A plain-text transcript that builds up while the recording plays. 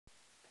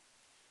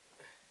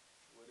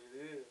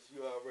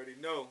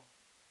already know.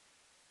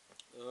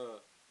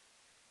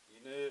 You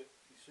know,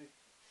 you see,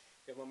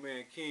 got my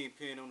man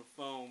Kingpen on the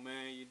phone,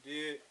 man. You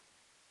did.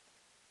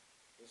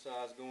 That's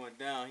how it's going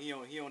down. He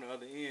on the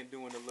other end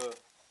doing the little.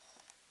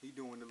 He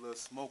doing the little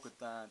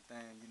smoke-a-thon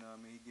thing. You know what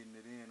I mean? He getting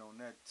it in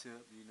on that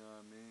tip. You know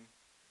what I mean?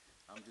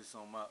 I'm just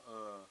on my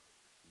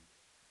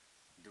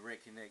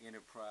Direct Connect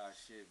Enterprise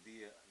shit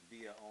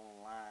via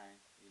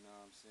online. You know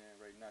what I'm saying?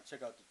 Right now,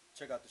 check out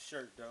the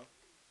shirt though.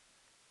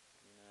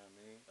 You know what I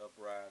mean?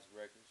 UPRISE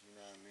Records. You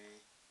know what I mean?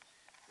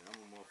 But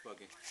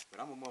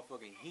I'm a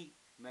motherfucking Heat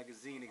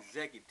magazine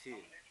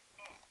executive.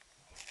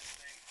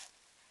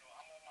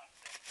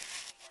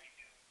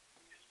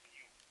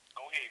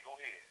 Go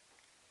ahead.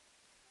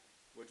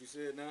 What you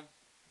said now?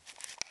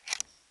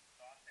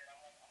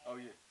 Oh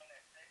yeah.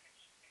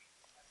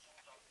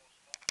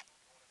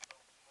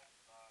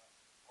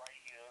 Right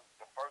here,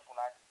 the first one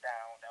I did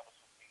down, that was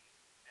for me.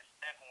 This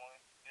second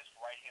one, this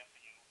right here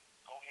for you.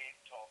 Go ahead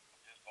and talk. I'm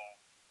just gonna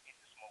get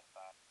the smoke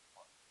sign.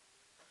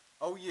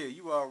 Oh yeah,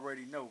 you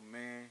already know,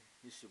 man.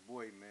 It's your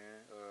boy,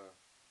 man.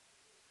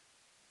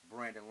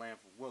 Brandon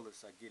Lanford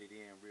Willis. I get it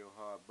in real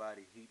hard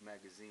body. Heat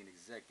magazine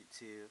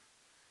executive.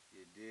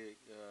 You dig?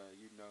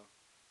 You know.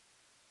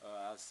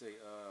 I say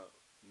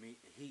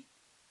Heat.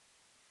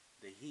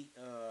 The Heat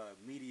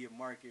media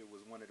market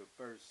was one of the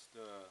first.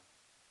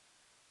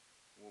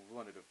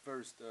 One of the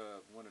first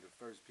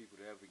people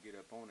to ever get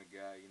up on a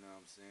guy, you know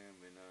what I'm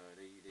saying? And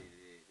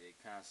they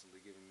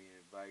constantly giving me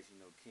advice.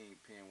 You know,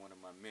 Kingpen, one of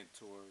my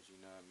mentors.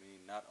 You know what I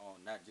mean?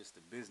 Not just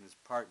a business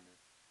partner.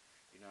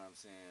 You know what I'm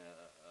saying?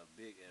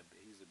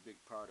 He's a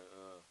big part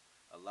of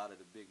a lot of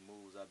the big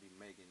moves I be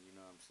making. You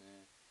know what I'm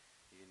saying?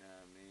 You know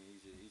what I mean?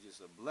 He's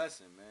just a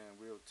blessing, man.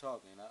 Real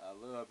talk, and I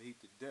love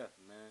Heat to death,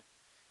 man.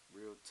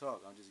 Real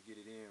talk. I'm just get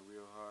it in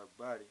real hard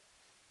body.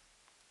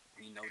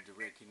 You know,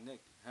 direct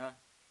connected, huh?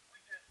 We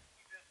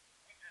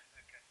just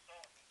a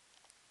consultant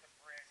to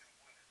Brandon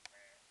Willis,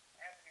 man.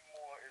 Anthony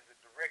Moore is a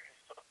direct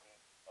consultant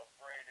of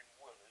Brandon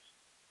Willis.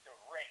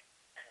 Direct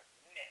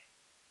connect.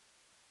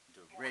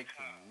 Direct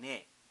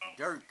connect.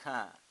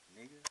 DIRCON,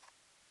 nigga.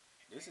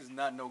 This is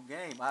not no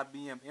game.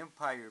 IBM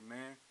Empire,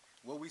 man.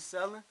 What we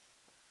selling?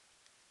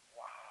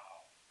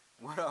 Wow.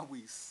 What are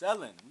we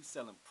selling? We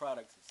selling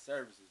products and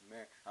services,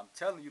 man. I'm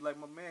telling you, like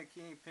my man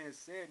Kingpen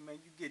said, man,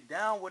 you get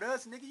down with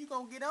us, nigga, you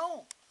gonna get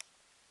on.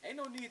 Ain't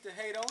no need to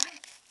hate on us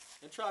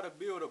and try to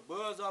build a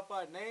buzz off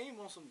our name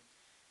on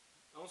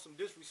some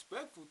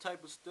disrespectful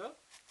type of stuff.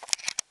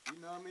 You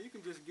know what I mean? You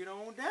can just get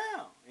on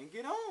down and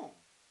get on.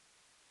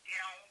 Get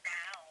on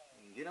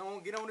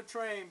down. Get on the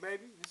train,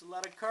 baby. There's a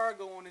lot of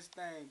cargo on this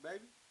thing,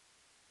 baby.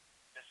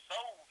 The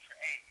soul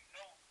trade, you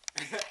know.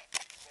 The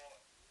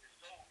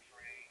soul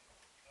trade,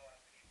 you know what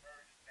I mean?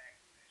 Mergers and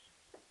acquisitions.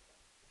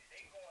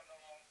 They going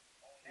on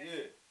that.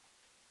 Yeah.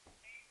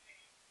 BT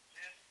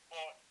just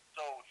bought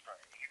Soul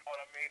Train. You know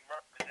what I mean?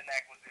 Mergers and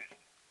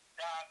acquisitions.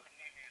 Don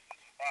Cornelius and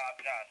some Bob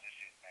Johnson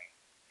shit, man.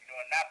 You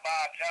know, not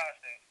Bob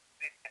Johnson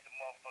sitting at the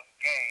motherfucking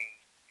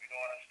games. You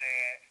know what I'm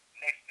saying?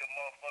 Next to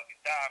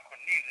motherfucking Don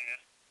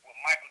Cornelius with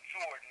Michael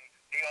Jordan,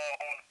 they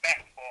all on the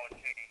basketball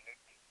team.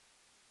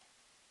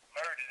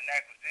 Mergers and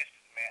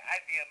acquisitions, man.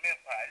 IBM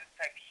Empire, this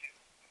type of shit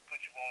we put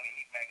you on the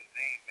Heat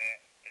magazine, man,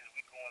 as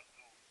we going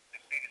through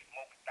the biggest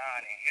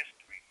smoke-a-thon in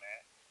history,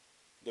 man.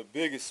 The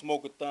biggest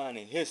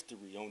smoke-a-thon in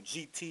history on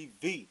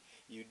GTV.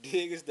 You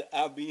dig? It's the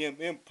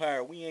IBM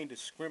Empire. We ain't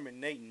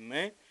discriminating,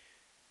 man.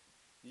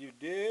 You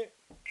dig?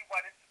 See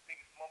why this is the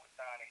biggest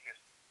smoke-a-thon in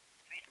history.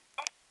 See,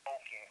 I'm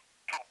smoking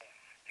through,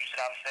 you see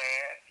what I'm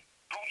saying?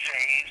 Blue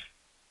Jays.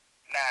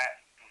 Now,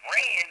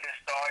 Rain that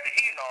started,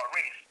 he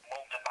already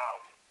smoked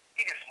about.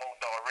 He just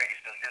smoked already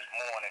since this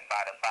morning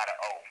by the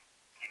O.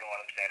 You know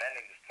what I'm saying? That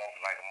nigga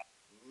smoked like a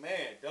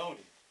man, don't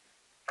he?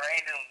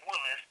 Brandon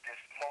Willis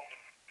just smoked.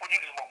 Well, you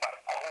can smoke about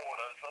a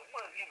quarter, so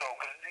you know,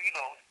 cause you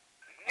know.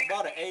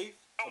 About an eighth.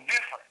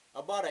 Different.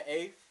 About an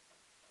eighth.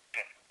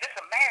 Just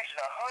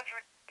imagine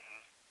 100,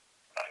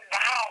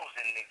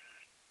 1,000 niggas.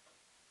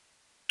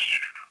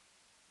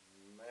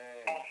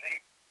 Man.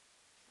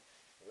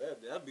 Well,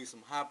 that'd be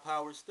some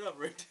high-powered stuff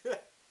right there.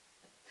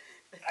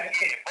 I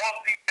did. Boss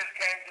D just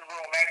came to the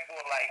room, asked for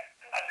a light.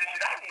 I said,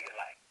 shit, I need a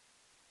light.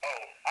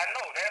 Oh, I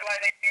know, that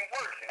light ain't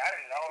working. I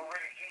didn't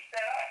already juice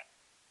that out.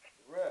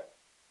 Right.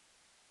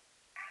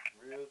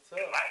 Real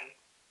tough. Light.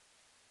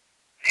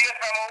 Yeah,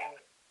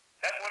 Tomo.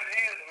 That's what it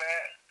is,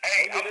 man.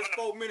 Hey, oh, yeah, that's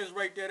 4 minutes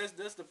right there.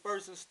 That's the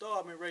first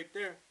installment right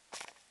there.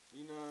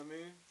 You know what I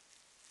mean?